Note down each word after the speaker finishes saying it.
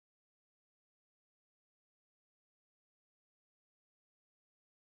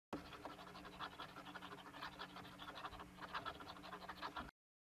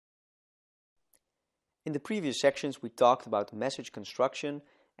In the previous sections, we talked about message construction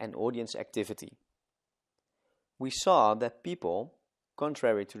and audience activity. We saw that people,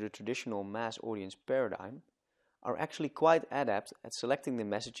 contrary to the traditional mass audience paradigm, are actually quite adept at selecting the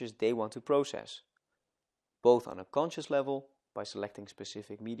messages they want to process, both on a conscious level by selecting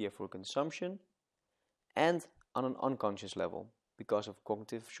specific media for consumption and on an unconscious level because of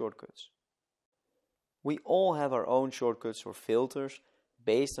cognitive shortcuts. We all have our own shortcuts or filters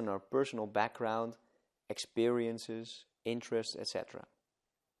based on our personal background, experiences, interests, etc.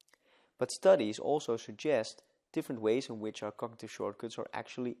 But studies also suggest different ways in which our cognitive shortcuts are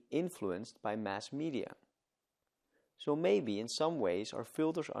actually influenced by mass media. So maybe in some ways our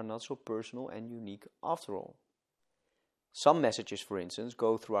filters are not so personal and unique after all. Some messages, for instance,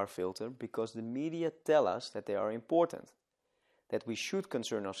 go through our filter because the media tell us that they are important, that we should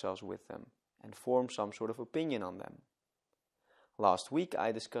concern ourselves with them and form some sort of opinion on them. Last week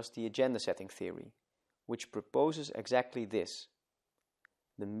I discussed the agenda setting theory, which proposes exactly this.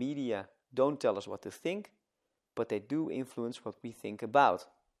 The media don't tell us what to think, but they do influence what we think about.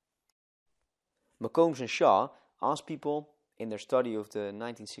 McCombs and Shaw asked people in their study of the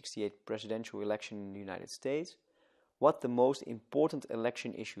 1968 presidential election in the United States what the most important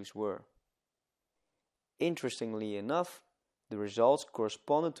election issues were. Interestingly enough, the results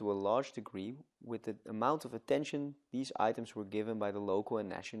corresponded to a large degree with the amount of attention these items were given by the local and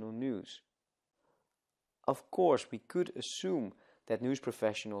national news. Of course, we could assume that news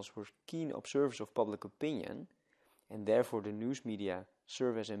professionals were keen observers of public opinion, and therefore the news media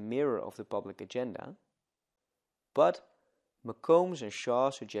serve as a mirror of the public agenda. But McCombs and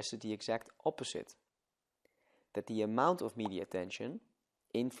Shaw suggested the exact opposite, that the amount of media attention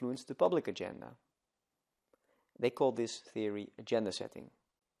influenced the public agenda. They call this theory agenda setting.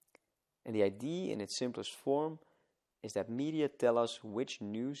 And the idea in its simplest form is that media tell us which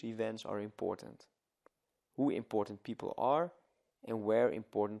news events are important, who important people are, and where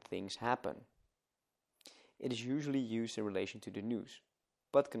important things happen. It is usually used in relation to the news,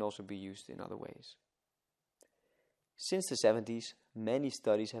 but can also be used in other ways. Since the 70s, many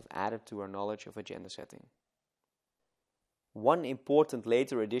studies have added to our knowledge of agenda setting. One important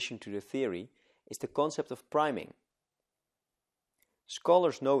later addition to the theory is the concept of priming.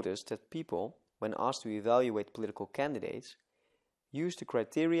 Scholars noticed that people, when asked to evaluate political candidates, use the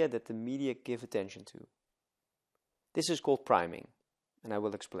criteria that the media give attention to. This is called priming, and I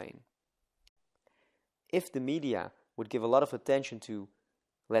will explain. If the media would give a lot of attention to,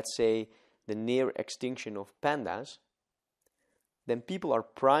 let's say, the near extinction of pandas, then people are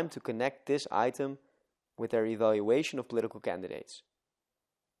primed to connect this item with their evaluation of political candidates.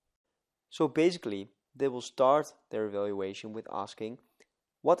 So basically, they will start their evaluation with asking,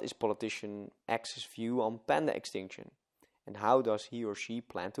 what is politician X's view on panda extinction, and how does he or she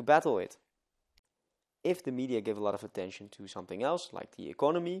plan to battle it? If the media give a lot of attention to something else, like the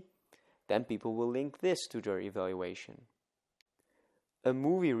economy, then people will link this to their evaluation. A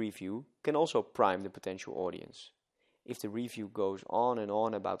movie review can also prime the potential audience. If the review goes on and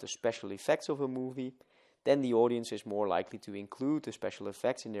on about the special effects of a movie, then the audience is more likely to include the special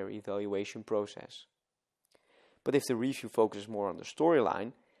effects in their evaluation process. But if the review focuses more on the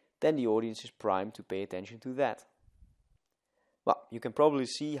storyline, then the audience is primed to pay attention to that. Well, you can probably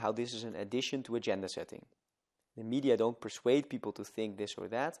see how this is an addition to agenda setting. The media don't persuade people to think this or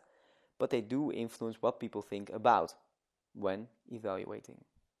that, but they do influence what people think about when evaluating.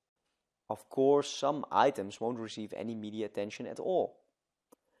 Of course, some items won't receive any media attention at all.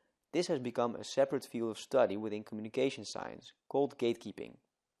 This has become a separate field of study within communication science, called gatekeeping.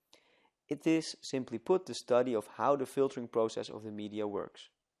 It is, simply put, the study of how the filtering process of the media works.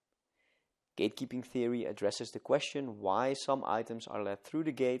 Gatekeeping theory addresses the question why some items are let through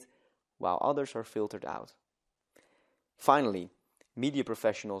the gate while others are filtered out. Finally, media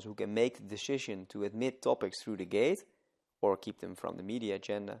professionals who can make the decision to admit topics through the gate or keep them from the media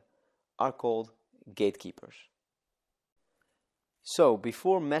agenda are called gatekeepers. So,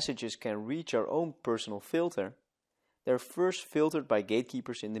 before messages can reach our own personal filter, they're first filtered by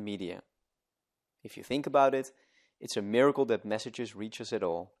gatekeepers in the media. If you think about it, it's a miracle that messages reach us at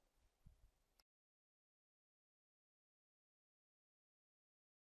all.